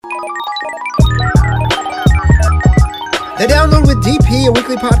The Download with DP, a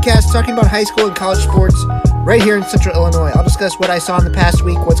weekly podcast talking about high school and college sports right here in Central Illinois. I'll discuss what I saw in the past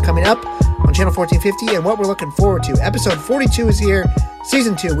week, what's coming up on Channel 1450, and what we're looking forward to. Episode 42 is here,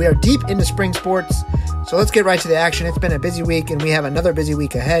 Season 2. We are deep into spring sports, so let's get right to the action. It's been a busy week, and we have another busy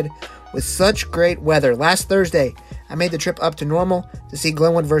week ahead with such great weather. Last Thursday, I made the trip up to Normal to see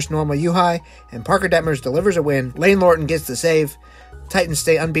Glenwood versus Normal U-High, and Parker Detmers delivers a win. Lane Lorton gets the save. Titans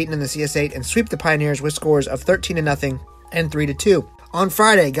stay unbeaten in the CS8 and sweep the Pioneers with scores of 13-0 and 3-2. On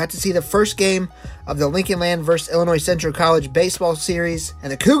Friday, got to see the first game of the Lincoln Land versus Illinois Central College baseball series,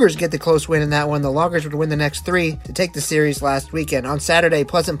 and the Cougars get the close win in that one. The Loggers would win the next three to take the series last weekend. On Saturday,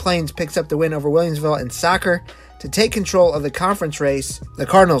 Pleasant Plains picks up the win over Williamsville in soccer to take control of the conference race. The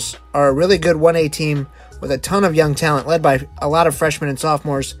Cardinals are a really good 1A team with a ton of young talent, led by a lot of freshmen and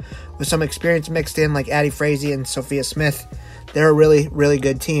sophomores, with some experience mixed in like Addie Frazee and Sophia Smith. They're a really, really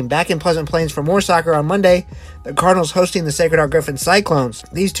good team. Back in Pleasant Plains for more soccer on Monday, the Cardinals hosting the Sacred Heart Griffin Cyclones.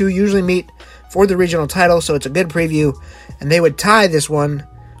 These two usually meet for the regional title, so it's a good preview, and they would tie this one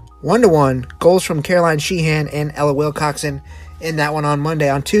 1-1. Goals from Caroline Sheehan and Ella Wilcoxon in that one on Monday.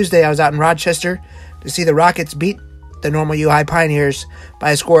 On Tuesday, I was out in Rochester to see the Rockets beat the Normal U-High Pioneers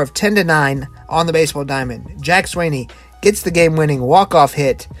by a score of 10-9 on the baseball diamond. Jack Swaney gets the game-winning walk-off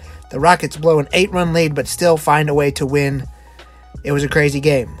hit. The Rockets blow an 8-run lead, but still find a way to win. It was a crazy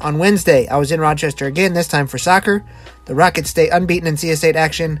game. On Wednesday, I was in Rochester again, this time for soccer. The Rockets stay unbeaten in CS8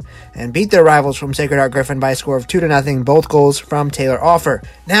 action and beat their rivals from Sacred Heart Griffin by a score of 2-0, both goals from Taylor Offer.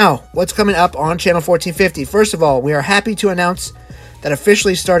 Now, what's coming up on Channel 1450? First of all, we are happy to announce that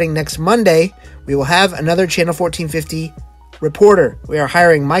officially starting next Monday, we will have another Channel 1450 reporter. We are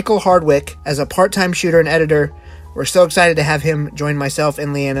hiring Michael Hardwick as a part-time shooter and editor. We're so excited to have him join myself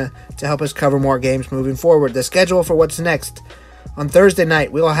and Leanna to help us cover more games moving forward. The schedule for what's next. On Thursday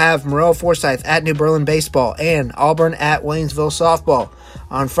night, we will have Morel Forsyth at New Berlin Baseball and Auburn at Waynesville Softball.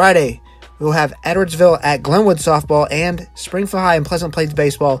 On Friday, we will have Edwardsville at Glenwood Softball and Springfield High and Pleasant Plains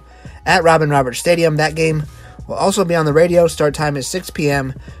Baseball at Robin Roberts Stadium. That game will also be on the radio. Start time is 6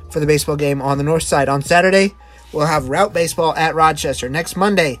 p.m. for the baseball game on the north side. On Saturday, we'll have Route Baseball at Rochester. Next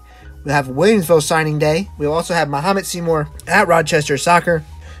Monday, we'll have Williamsville signing day. We'll also have Muhammad Seymour at Rochester Soccer,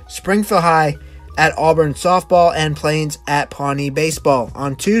 Springfield High at Auburn Softball, and Plains at Pawnee Baseball.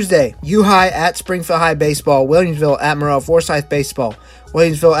 On Tuesday, U-High at Springfield High Baseball, Williamsville at Morel Forsyth Baseball,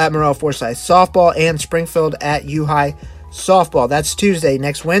 Williamsville at Morel Forsyth Softball, and Springfield at U-High Softball. That's Tuesday.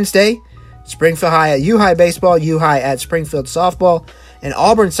 Next Wednesday, Springfield High at U-High Baseball, U-High at Springfield Softball, and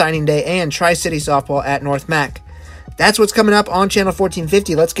Auburn Signing Day and Tri-City Softball at North Mac. That's what's coming up on Channel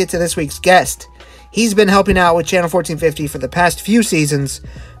 1450. Let's get to this week's guest. He's been helping out with Channel 1450 for the past few seasons,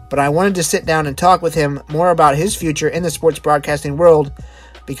 but I wanted to sit down and talk with him more about his future in the sports broadcasting world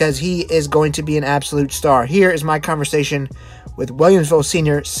because he is going to be an absolute star. Here is my conversation with Williamsville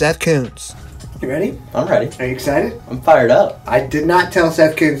senior Seth Kunz. You ready? I'm ready. Are you excited? I'm fired up. I did not tell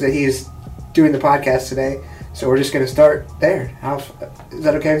Seth Kunz that he is doing the podcast today, so we're just going to start there. Is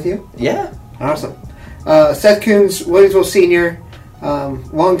that okay with you? Yeah. Awesome. Seth Kunz, Williamsville senior,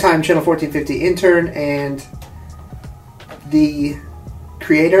 longtime Channel 1450 intern, and the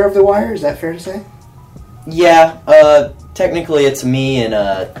creator of The Wire, is that fair to say? Yeah, technically it's me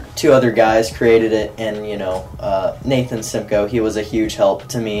and two other guys created it, and, Nathan Simcoe, he was a huge help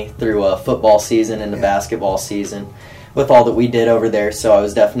to me through a football season and a basketball season with all that we did over there, so I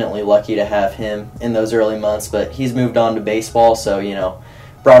was definitely lucky to have him in those early months, but he's moved on to baseball, so,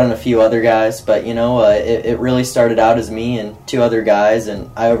 brought in a few other guys, but, it really started out as me and two other guys,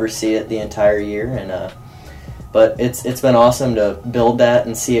 and I oversee it the entire year, and, but it's been awesome to build that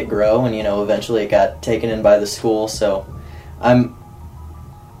and see it grow, and eventually it got taken in by the school. So I'm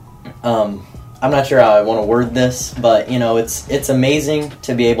not sure how I want to word this, but it's amazing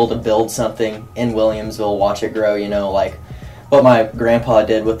to be able to build something in Williamsville, watch it grow. Like what my grandpa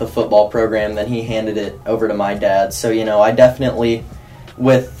did with the football program, then he handed it over to my dad. So I definitely,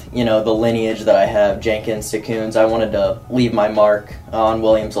 with the lineage that I have, Jenkins to Kunz, I wanted to leave my mark on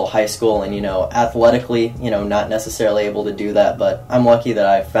Williamsville High School, and athletically, not necessarily able to do that, but I'm lucky that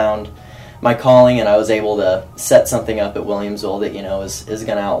I found my calling and I was able to set something up at Williamsville that is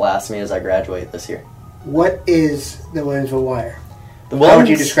going to outlast me as I graduate this year. What is the Williamsville Wire? How would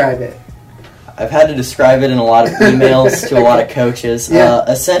you describe it? I've had to describe it in a lot of emails to a lot of coaches. Yeah.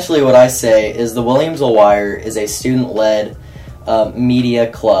 Essentially what I say is the Williamsville Wire is a student-led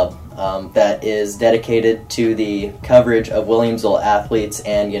media club that is dedicated to the coverage of Williamsville athletes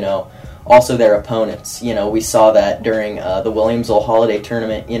and, also their opponents. We saw that during the Williamsville Holiday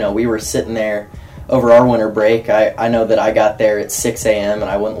Tournament. We were sitting there over our winter break. I know that I got there at 6 a.m.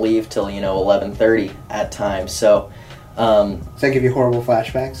 and I wouldn't leave till, 11:30 at times. So Does that give you horrible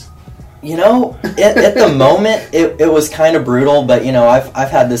flashbacks? At the moment, it was kind of brutal, but, I've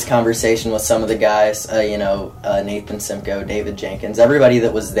had this conversation with some of the guys, Nathan Simcoe, David Jenkins, everybody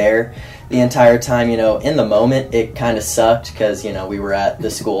that was there the entire time. In the moment, it kind of sucked because, we were at the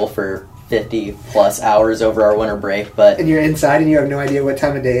school for 50-plus hours over our winter break. And you're inside and you have no idea what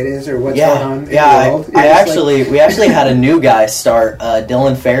time of day it is or what's going on in the world? We actually had a new guy start,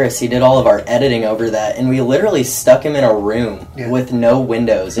 Dylan Ferris. He did all of our editing over that, and we literally stuck him in a room with no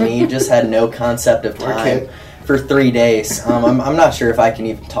windows, and he just had no concept of time for 3 days. I'm not sure if I can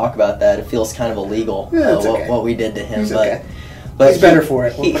even talk about that. It feels kind of illegal, what we did to him. But he's better for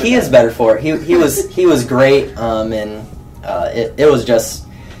it. He is better for it. He was great, and it was just...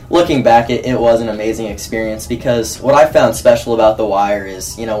 Looking back, it was an amazing experience because what I found special about The Wire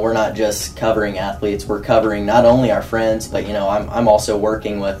is, we're not just covering athletes. We're covering not only our friends, but, I'm also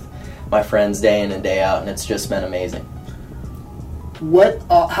working with my friends day in and day out, and it's just been amazing.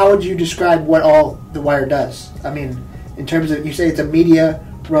 How would you describe what all The Wire does? I mean, in terms of, you say it's a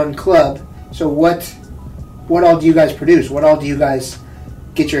media-run club, so what all do you guys produce? What all do you guys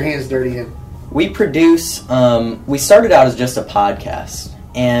get your hands dirty in? We produce, we started out as just a podcast.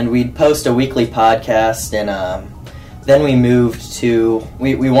 And we'd post a weekly podcast, and then we moved to...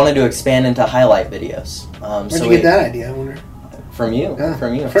 We wanted to expand into highlight videos. Where'd you get that idea, I wonder? From you.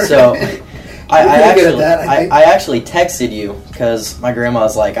 So I actually texted you because my grandma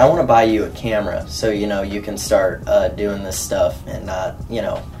was like, I want to buy you a camera so, you can start doing this stuff and not,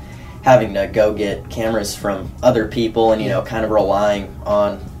 having to go get cameras from other people and, kind of relying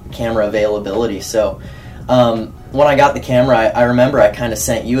on camera availability. So... when I got the camera, I remember I kind of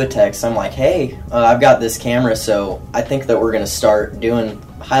sent you a text. I'm like, hey, I've got this camera, so I think that we're going to start doing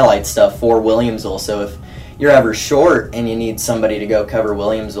highlight stuff for Williamsville. So if you're ever short and you need somebody to go cover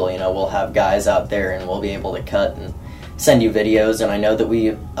Williamsville, we'll have guys out there and we'll be able to cut and send you videos. And I know that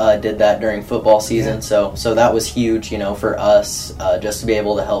we did that during football season, so that was huge, for us, just to be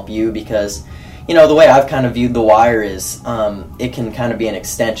able to help you because... the way I've kind of viewed The Wire is it can kind of be an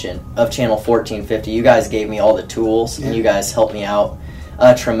extension of Channel 1450. You guys gave me all the tools, and you guys helped me out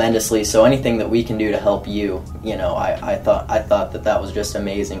tremendously. So anything that we can do to help you, I thought that was just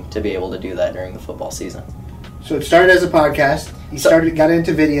amazing to be able to do that during the football season. So it started as a podcast. You got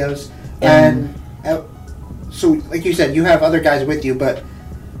into videos, and so like you said, you have other guys with you, but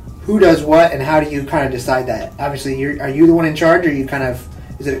who does what, and how do you kind of decide that? Obviously, are you the one in charge, or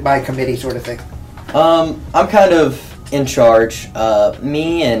is it by committee sort of thing? I'm kind of in charge.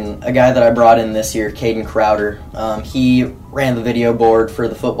 Me and a guy that I brought in this year, Caden Crowder, he ran the video board for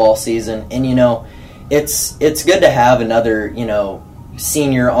the football season. And, it's good to have another,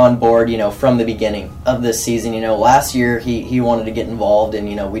 senior on board, from the beginning of this season. Last year he wanted to get involved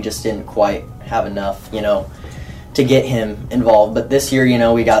and, we just didn't quite have enough, to get him involved. But this year,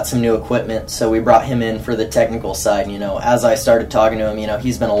 we got some new equipment, so we brought him in for the technical side. As I started talking to him,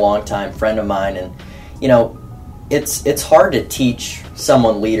 he's been a long-time friend of mine, and, it's hard to teach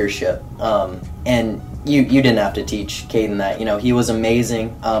someone leadership. And you didn't have to teach Caden that. He was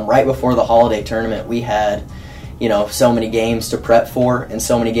amazing. Right before the holiday tournament, we had, so many games to prep for and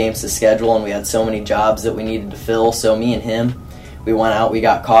so many games to schedule, and we had so many jobs that we needed to fill. So me and him, we went out, we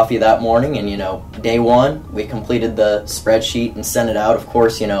got coffee that morning, and, day one, we completed the spreadsheet and sent it out. Of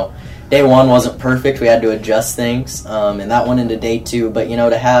course, day one wasn't perfect. We had to adjust things, and that went into day two. But,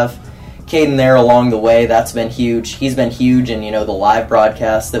 to have Caden there along the way, that's been huge. He's been huge in, the live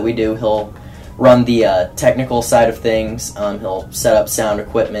broadcast that we do. He'll run the technical side of things. He'll set up sound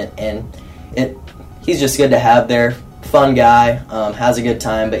equipment, and he's just good to have there. Fun guy, has a good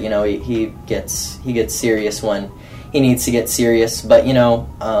time, but, he gets serious when he needs to get serious. But,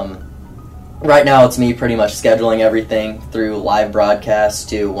 right now it's me pretty much scheduling everything through live broadcasts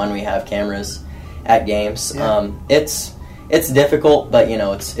to when we have cameras at games. Yeah. It's difficult, but,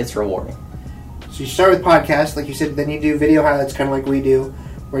 it's rewarding. So you start with podcasts, like you said, then you do video highlights kind of like we do,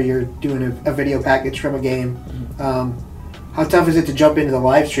 where you're doing a video package from a game. How tough is it to jump into the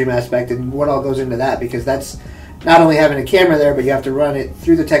live stream aspect, and what all goes into that? Because that's not only having a camera there, but you have to run it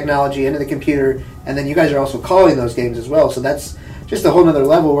through the technology into the computer, and then you guys are also calling those games as well. So that's just a whole other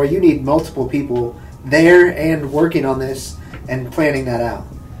level where you need multiple people there and working on this and planning that out.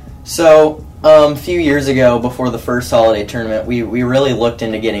 So a few years ago, before the first holiday tournament, we really looked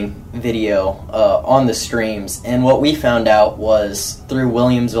into getting video on the streams, and what we found out was through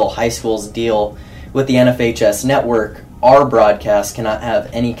Williamsville High School's deal with the NFHS network, our broadcast cannot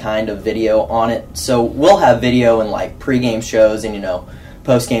have any kind of video on it. So we'll have video in like pregame shows and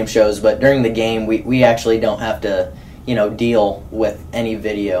post-game shows, but during the game we actually don't have to deal with any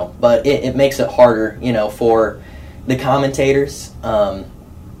video. But it makes it harder for the commentators,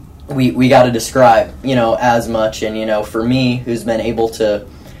 we got to describe, as much. And, for me, who's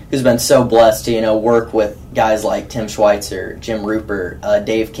been so blessed to, work with guys like Tim Schweitzer, Jim Rupert,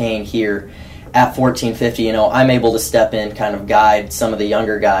 Dave Kane here at 1450, I'm able to step in, kind of guide some of the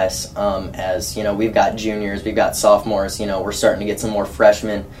younger guys, as, we've got juniors, we've got sophomores, we're starting to get some more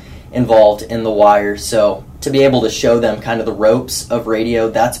freshmen involved in the wire. So to be able to show them kind of the ropes of radio,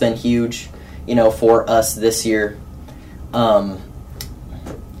 that's been huge, for us this year. But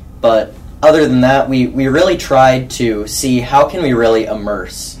other than that, we really tried to see how can we really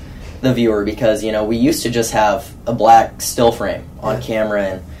immerse the viewer, because, we used to just have a black still frame on camera,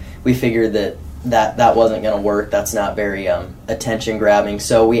 and we figured that wasn't going to work. That's not very attention-grabbing.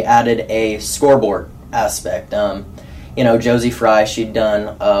 So we added a scoreboard aspect. Josie Fry, she'd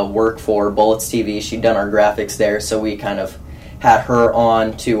done work for Bullets TV. She'd done our graphics there, so we kind of had her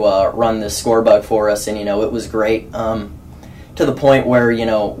on to run this score bug for us, and, it was great. To the point where,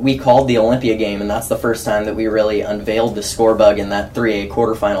 we called the Olympia game, and that's the first time that we really unveiled the score bug in that 3A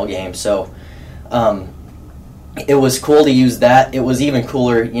quarterfinal game. So it was cool to use that. It was even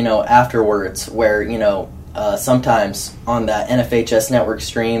cooler, afterwards, where, sometimes on that NFHS network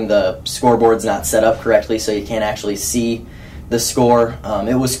stream, the scoreboard's not set up correctly, so you can't actually see the score.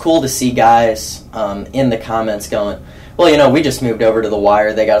 It was cool to see guys in the comments going, well, we just moved over to the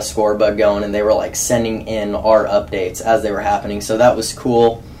wire, they got a score bug going, and they were sending in our updates as they were happening. So that was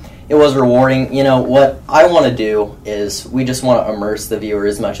cool. It was rewarding. What I want to do is we just want to immerse the viewer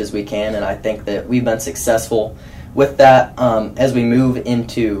as much as we can, and I think that we've been successful with that. As we move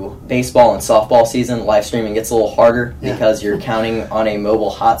into baseball and softball season, live streaming gets a little harder because you're counting on a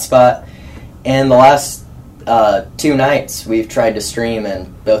mobile hotspot. And the last 2 nights we've tried to stream,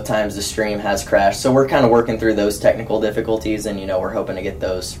 and both times the stream has crashed. So we're kind of working through those technical difficulties, and we're hoping to get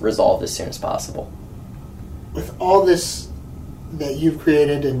those resolved as soon as possible. With all this that you've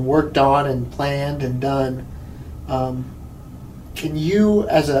created and worked on and planned and done, can you,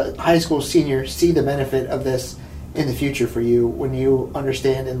 as a high school senior, see the benefit of this in the future for you when you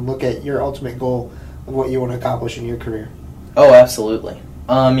understand and look at your ultimate goal of what you want to accomplish in your career? Oh, absolutely.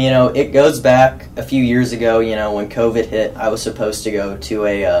 It goes back a few years ago, when COVID hit. I was supposed to go to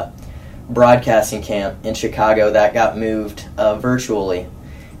a broadcasting camp in Chicago that got moved virtually.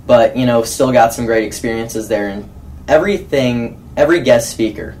 But, still got some great experiences there. And every guest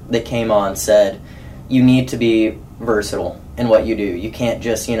speaker that came on said, you need to be versatile in what you do. You can't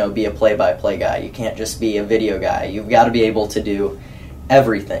just, be a play-by-play guy. You can't just be a video guy. You've got to be able to do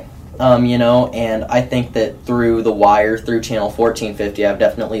everything. And I think that through the wire, through Channel 1450, I've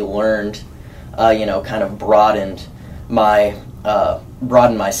definitely learned, kind of broadened my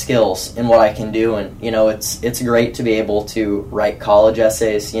skills in what I can do. And, it's great to be able to write college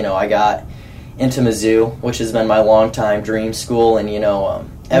essays. I got into Mizzou, which has been my longtime dream school. And, I'm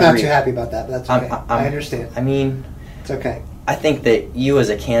not too happy about that, but that's okay. I understand. I mean, it's okay. I think that you as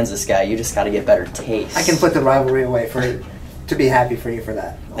a Kansas guy, you just got to get better taste. I can put the rivalry away to be happy for you for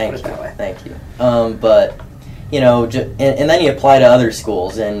that. Thank you. But and then you apply to other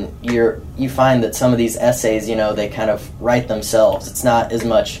schools, and you find that some of these essays, they kind of write themselves. It's not as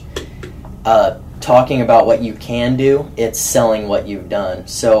much talking about what you can do; it's selling what you've done.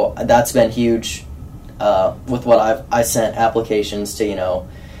 So that's been huge. With what I sent applications to,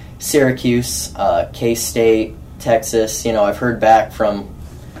 Syracuse, K-State, Texas. I've heard back from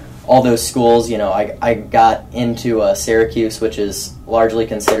all those schools. I got into Syracuse, which is largely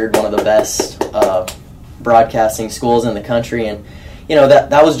considered one of the best broadcasting schools in the country, and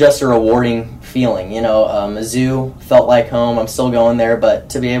that was just a rewarding feeling. Mizzou felt like home. I'm still going there,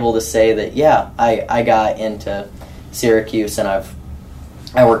 but to be able to say that, I got into Syracuse, and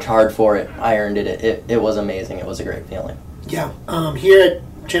I worked hard for it. I earned it. It was amazing. It was a great feeling. Yeah. Here at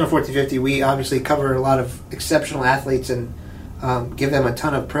Channel 1450, we obviously cover a lot of exceptional athletes and give them a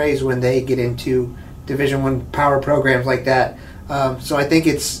ton of praise when they get into Division I power programs like that. So I think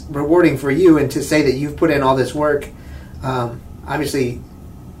it's rewarding for you, and to say that you've put in all this work, obviously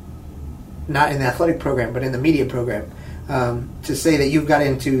not in the athletic program, but in the media program, to say that you've got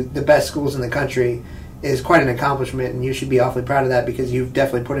into the best schools in the country is quite an accomplishment, and you should be awfully proud of that, because you've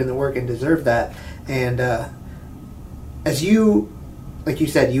definitely put in the work and deserve that. And as you, like you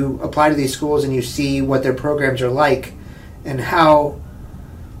said, you apply to these schools and you see what their programs are like, and how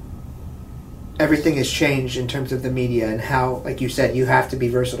everything has changed in terms of the media, and how, like you said, you have to be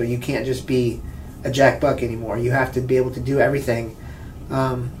versatile. You can't just be a Jack Buck anymore. You have to be able to do everything.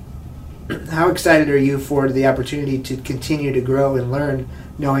 How excited are you for the opportunity to continue to grow and learn,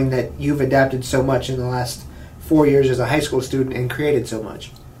 knowing that you've adapted so much in the last 4 years as a high school student and created so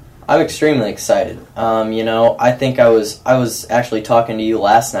much? I'm extremely excited. I think I was actually talking to you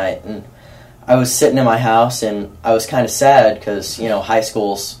last night, and I was sitting in my house, and I was kind of sad because, high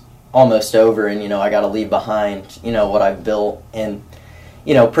school's almost over, and, I got to leave behind, what I've built, and,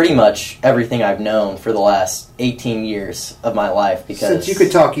 pretty much everything I've known for the last 18 years of my life. Because since you could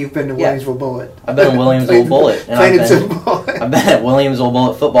talk, you've been to Williamsville Bullet. I've been to Williamsville Bullet, and I've been at Williamsville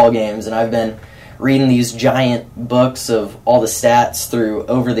Bullet football games, and I've been reading these giant books of all the stats through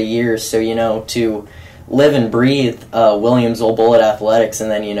over the years. So, to live and breathe Williamsville Bullet athletics,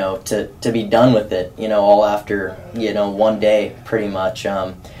 and then, to be done with it, all after, one day pretty much.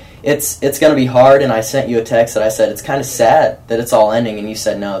 It's going to be hard, and I sent you a text that I said it's kind of sad that it's all ending, and you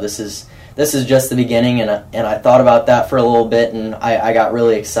said, no, this is just the beginning, and I thought about that for a little bit, and I got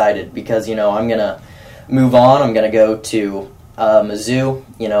really excited because, I'm going to move on. I'm going to go to Mizzou,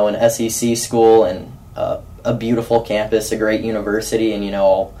 an SEC school, and a beautiful campus, a great university, and,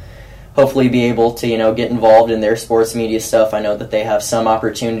 I'll hopefully be able to, get involved in their sports media stuff. I know that they have some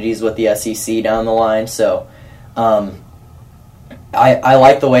opportunities with the SEC down the line, so I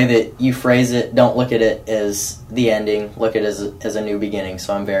like the way that you phrase it. Don't look at it as the ending. Look at it as a new beginning,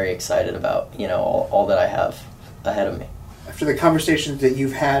 so I'm very excited about, all that I have ahead of me. After the conversations that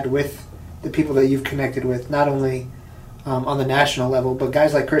you've had with the people that you've connected with, not only on the national level, but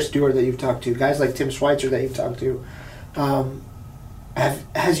guys like Chris Stewart that you've talked to, guys like Tim Schweitzer that you've talked to,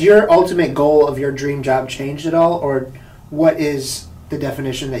 has your ultimate goal of your dream job changed at all, or what is the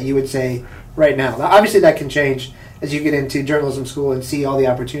definition that you would say right now? Now, obviously that can change as you get into journalism school and see all the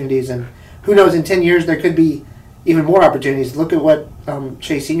opportunities, and who knows, in 10 years there could be even more opportunities. Look at what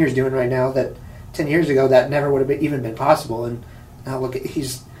Chase Sr. is doing right now that 10 years ago that never would have even been possible, and now look at,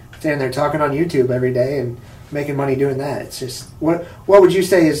 he's standing there talking on YouTube every day and making money doing that. It's just, what would you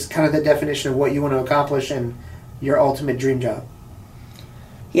say is kind of the definition of what you want to accomplish in your ultimate dream job?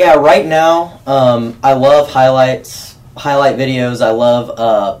 Yeah, right now, I love highlight videos. I love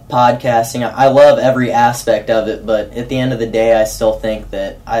podcasting. I love every aspect of it, but at the end of the day, I still think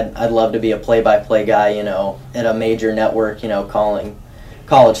that I'd love to be a play-by-play guy, at a major network, calling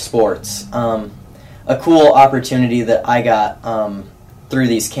college sports. A cool opportunity that I got through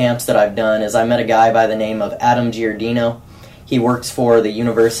these camps that I've done is I met a guy by the name of Adam Giardino. He works for the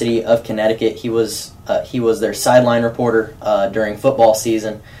University of Connecticut. He was their sideline reporter during football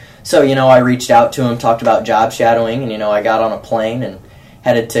season. So, I reached out to him, talked about job shadowing, and, I got on a plane and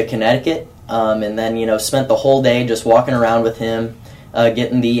headed to Connecticut, and then, spent the whole day just walking around with him,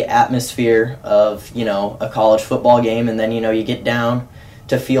 getting the atmosphere of, a college football game, and then, you get down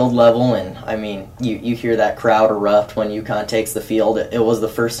to field level, and, I mean, you hear that crowd erupt when UConn takes the field. It was the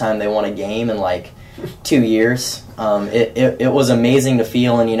first time they won a game in, 2 years. It was amazing to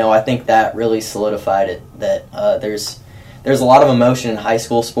feel, and, I think that really solidified it, that there's a lot of emotion in high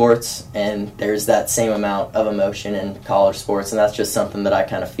school sports, and there's that same amount of emotion in college sports, and that's just something that I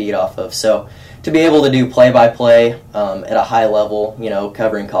kind of feed off of. So to be able to do play-by-play at a high level,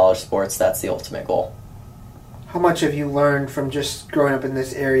 covering college sports, that's the ultimate goal. How much have you learned from just growing up in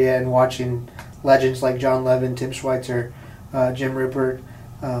this area and watching legends like John Levin, Tim Schweitzer, Jim Rupert,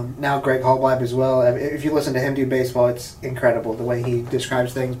 now Greg Hallbleib as well? If you listen to him do baseball, it's incredible the way he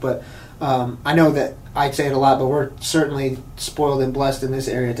describes things, but I know that I'd say it a lot, but we're certainly spoiled and blessed in this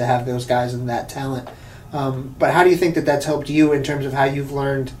area to have those guys and that talent. But how do you think that that's helped you in terms of how you've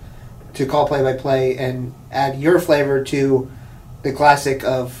learned to call play-by-play and add your flavor to the classic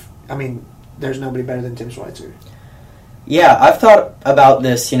of, there's nobody better than Tim Schweitzer? Yeah, I've thought about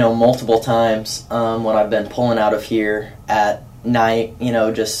this, multiple times when I've been pulling out of here at night,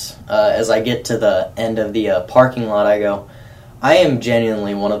 just as I get to the end of the parking lot, I go, I am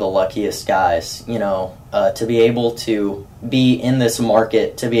genuinely one of the luckiest guys, to be able to be in this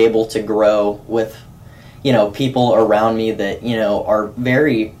market, to be able to grow with, people around me that, are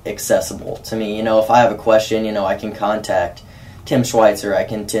very accessible to me. If I have a question, I can contact Tim Schweitzer, I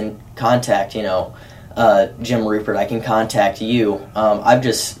can contact, Jim Rupert, I can contact you. I've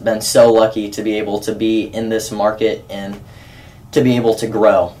just been so lucky to be able to be in this market and to be able to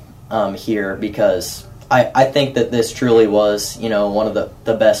grow here, because I think that this truly was, one of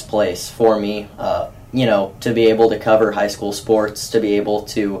the best place for me, to be able to cover high school sports, to be able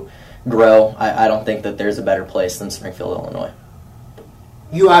to grow. I don't think that there's a better place than Springfield, Illinois.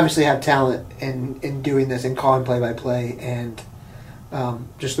 You obviously have talent in doing this and calling play-by-play and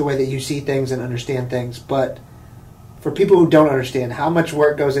just the way that you see things and understand things. But for people who don't understand, how much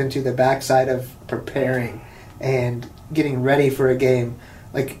work goes into the backside of preparing and getting ready for a game?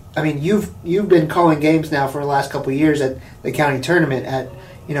 You've been calling games now for the last couple of years at the county tournament, at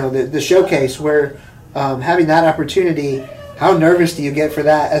the showcase, where having that opportunity, How nervous do you get for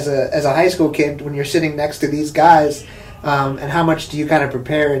that as a high school kid when you're sitting next to these guys? And how much do you kind of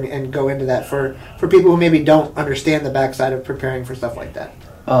prepare and go into that for people who maybe don't understand the backside of preparing for stuff like that?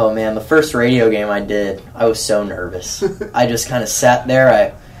 Oh, man, the first radio game I did, I was so nervous. I just kind of sat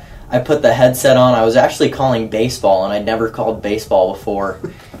there. I put the headset on. I was actually calling baseball, and I'd never called baseball before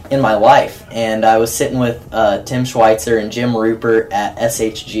in my life. And I was sitting with Tim Schweitzer and Jim Rupert at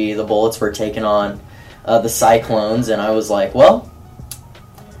SHG. The Bullets were taking on the Cyclones, and I was like, well,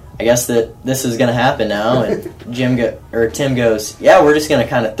 I guess that this is going to happen now. And Tim goes, yeah, we're just going to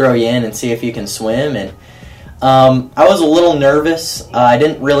kind of throw you in and see if you can swim. And I was a little nervous. I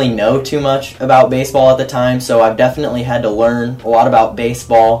didn't really know too much about baseball at the time, so I've definitely had to learn a lot about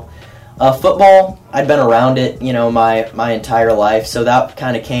baseball. Football, I'd been around it, my entire life, so that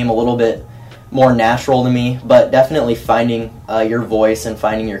kind of came a little bit more natural to me, but definitely finding your voice and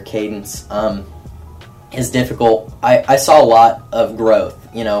finding your cadence is difficult. I saw a lot of growth,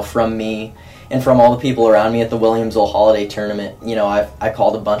 from me and from all the people around me at the Williamsville Holiday Tournament. I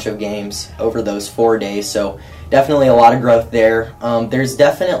called a bunch of games over those 4 days, so definitely a lot of growth there. There's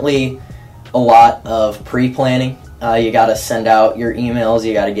definitely a lot of pre-planning. You got to send out your emails,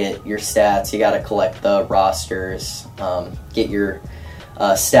 you got to get your stats, you got to collect the rosters, get your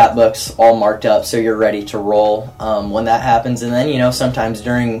stat books all marked up so you're ready to roll when that happens. And then, sometimes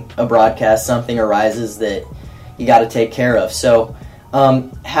during a broadcast something arises that you got to take care of. So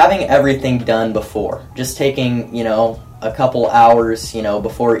having everything done before, just taking, a couple hours,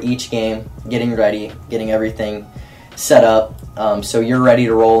 before each game, getting ready, getting everything set up so you're ready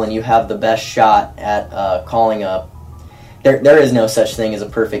to roll and you have the best shot at calling up. There is no such thing as a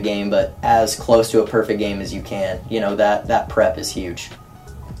perfect game, but as close to a perfect game as you can. That prep is huge.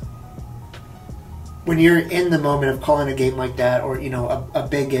 When you're in the moment of calling a game like that, or a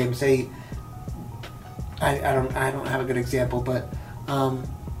big game, say, I don't have a good example, but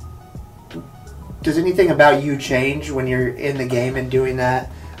does anything about you change when you're in the game and doing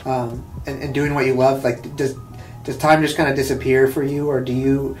that, and doing what you love? Like, does time just kind of disappear for you, or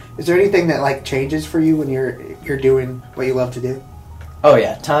is there anything that changes for you when you're doing what you love to do? Oh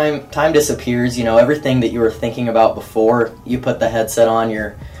yeah, time disappears. Everything that you were thinking about before you put the headset on,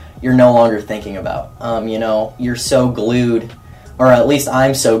 you're no longer thinking about. You're so glued, or at least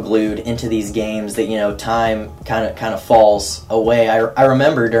I'm so glued into these games that time kind of falls away. I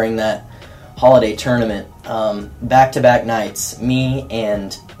remember during that holiday tournament, back-to-back nights, me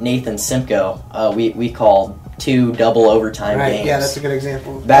and Nathan Simcoe, we called 2 double overtime games. Yeah, that's a good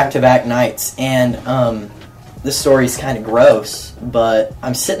example. Back-to-back nights. And this story's kind of gross, but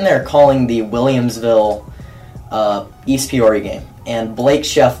I'm sitting there calling the Williamsville East Peoria game, and Blake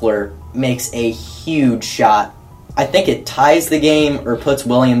Scheffler makes a huge shot. I think it ties the game or puts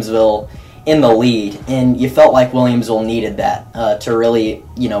Williamsville in the lead, and you felt like Williamsville needed that to really,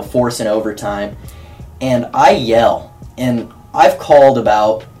 force an overtime. And I yell, and I've called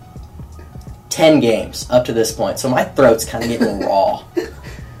about 10 games up to this point, so my throat's kind of getting raw.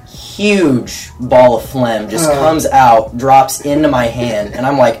 Huge ball of phlegm just comes out, drops into my hand, and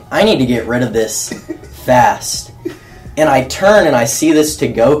I'm like, I need to get rid of this fast. And I turn and I see this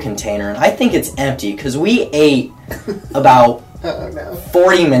to-go container, and I think it's empty because we ate about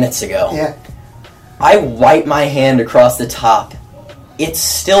 40 minutes ago. Yeah. I wipe my hand across the top. It's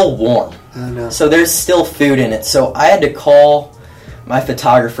still warm. Oh, no. So there's still food in it. So I had to call my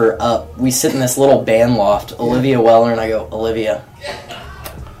photographer up. We sit in this little band loft, Olivia Weller, and I go, Olivia,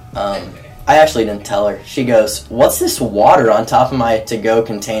 I actually didn't tell her. She goes, what's this water on top of my to-go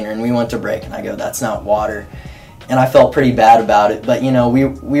container? And we went to break, and I go, that's not water. And I felt pretty bad about it. But,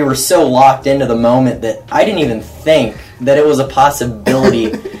 we were so locked into the moment that I didn't even think that it was a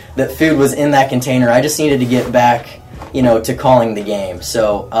possibility that food was in that container. I just needed to get back, to calling the game.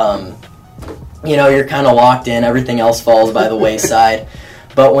 So, you're kind of locked in. Everything else falls by the wayside.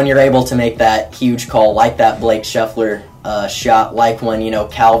 But when you're able to make that huge call, like that Blake Scheffler shot, like when,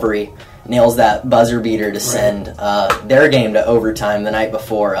 Calvary nails that buzzer beater to send their game to overtime the night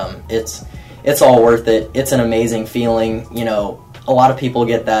before, it's all worth it. It's an amazing feeling. A lot of people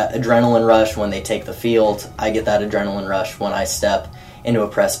get that adrenaline rush when they take the field. I get that adrenaline rush when I step into a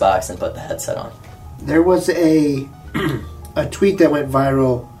press box and put the headset on. There was a tweet that went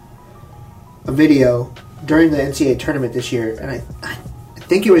viral, a video during the NCAA tournament this year, and I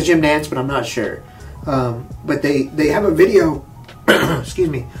think it was Jim Nantz, but I'm not sure. But they have a video, excuse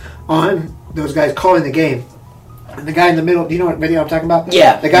me, on those guys calling the game. And the guy in the middle, do you know what video I'm talking about?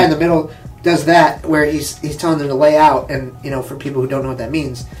 Yeah. The guy in the middle does that where he's telling them to lay out, and for people who don't know what that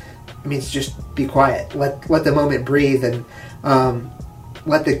means, it means just be quiet, let the moment breathe, and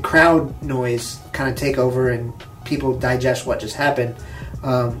let the crowd noise kind of take over, and people digest what just happened.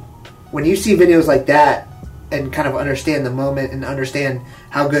 When you see videos like that and kind of understand the moment and understand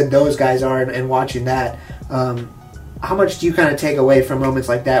how good those guys are and watching that, how much do you kind of take away from moments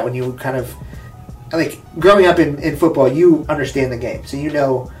like that when you kind of, like, growing up in football, you understand the game, so you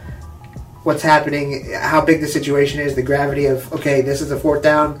know what's happening, how big the situation is, the gravity of, okay, this is a fourth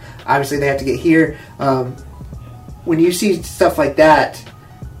down, obviously they have to get here. When you see stuff like that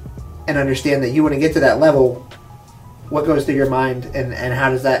and understand that you want to get to that level, what goes through your mind, and how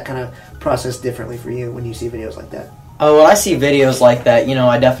does that kind of process differently for you when you see videos like that? Oh, when I see videos like that,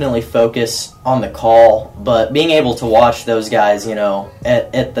 I definitely focus on the call, but being able to watch those guys,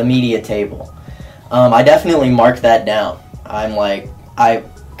 at the media table, I definitely mark that down. I'm like,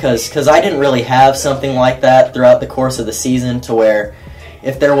 because I didn't really have something like that throughout the course of the season, to where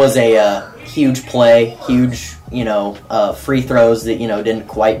if there was a huge play, huge, free throws that, didn't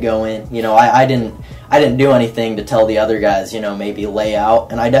quite go in, I didn't do anything to tell the other guys, maybe lay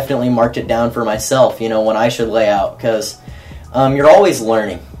out, and I definitely marked it down for myself, when I should lay out, because you're always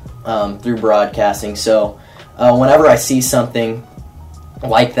learning through broadcasting. So whenever I see something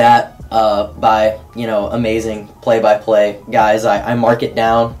like that by, amazing play-by-play guys, I mark it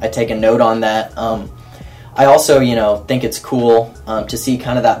down, I take a note on that. I also, think it's cool to see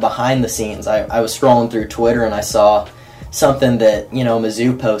kind of that behind the scenes. I was scrolling through Twitter and I saw something that,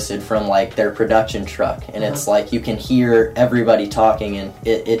 Mizzou posted from, like, their production truck, and it's like you can hear everybody talking, and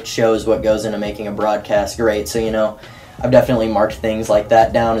it shows what goes into making a broadcast great. So, I've definitely marked things like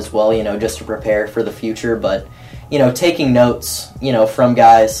that down as well, just to prepare for the future. But, taking notes, from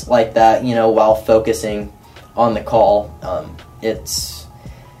guys like that, while focusing on the call, it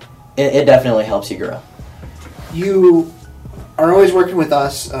definitely helps you grow. You are always working with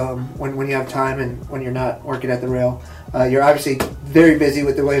us when you have time and when you're not working at the rail. You're obviously very busy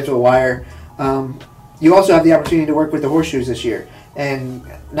with the Williamsville Wire. You also have the opportunity to work with the Horseshoes this year, and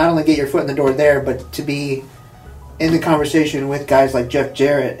not only get your foot in the door there, but to be in the conversation with guys like Jeff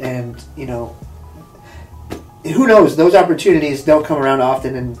Jarrett. And, who knows, those opportunities don't come around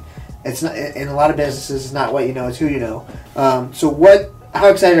often, and it's not, in a lot of businesses, it's not what you know, it's who you know. How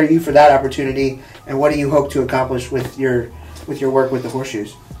excited are you for that opportunity, and what do you hope to accomplish with your work with the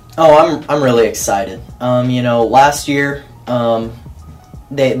Horseshoes? Oh, I'm really excited. Last year,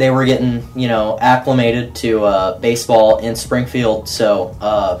 they were getting, acclimated to baseball in Springfield, so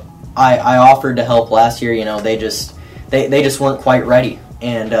I offered to help last year. They just weren't quite ready,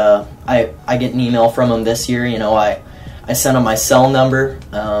 and I get an email from them this year. I sent them my cell number,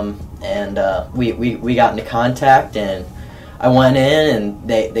 and we got into contact, and I went in, and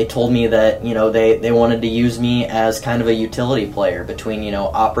they told me that, they wanted to use me as kind of a utility player between,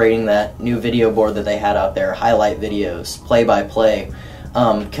 operating that new video board that they had out there, highlight videos, play-by-play,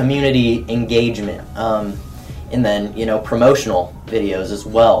 community engagement, and then, promotional videos as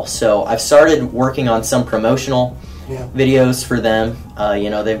well. So I've started working on some promotional videos for them.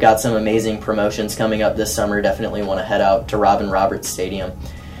 They've got some amazing promotions coming up this summer. Definitely want to head out to Robin Roberts Stadium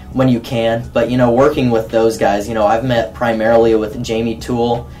when you can. But, working with those guys, I've met primarily with Jamie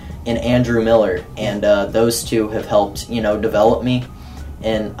Toole and Andrew Miller, and those two have helped, develop me.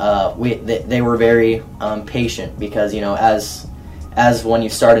 And they were very patient, because, as when you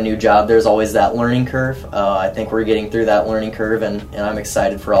start a new job, there's always that learning curve. I think we're getting through that learning curve, and I'm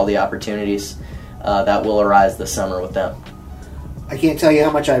excited for all the opportunities that will arise this summer with them. I can't tell you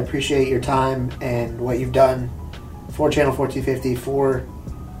how much I appreciate your time and what you've done for Channel 1450, for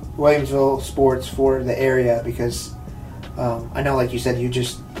Williamsville sports, for the area, because I know, like you said, you're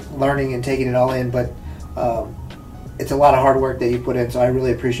just learning and taking it all in, but it's a lot of hard work that you put in, so I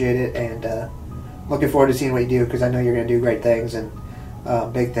really appreciate it, and looking forward to seeing what you do, because I know you're going to do great things and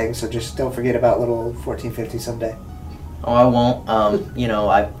big things, so just don't forget about little 1450 someday. Oh, I won't.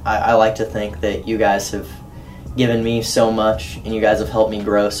 I like to think that you guys have given me so much, and you guys have helped me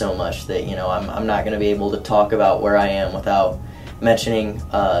grow so much that, I'm not going to be able to talk about where I am without mentioning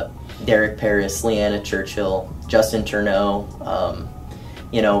Derek Paris, Leanna Churchill, Justin Turneau,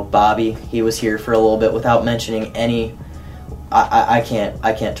 Bobby. He was here for a little bit, without mentioning any. I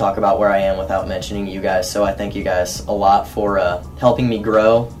can't talk about where I am without mentioning you guys. So I thank you guys a lot for helping me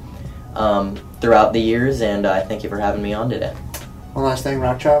grow throughout the years, and I thank you for having me on today. One last thing,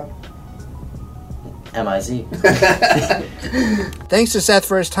 Rock Chop. M-I-Z. Thanks to Seth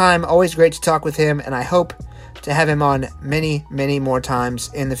for his time. Always great to talk with him, and I hope to have him on many, many more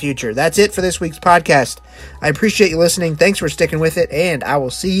times in the future. That's it for this week's podcast. I appreciate you listening. Thanks for sticking with it, and I will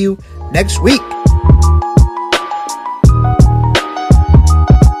see you next week.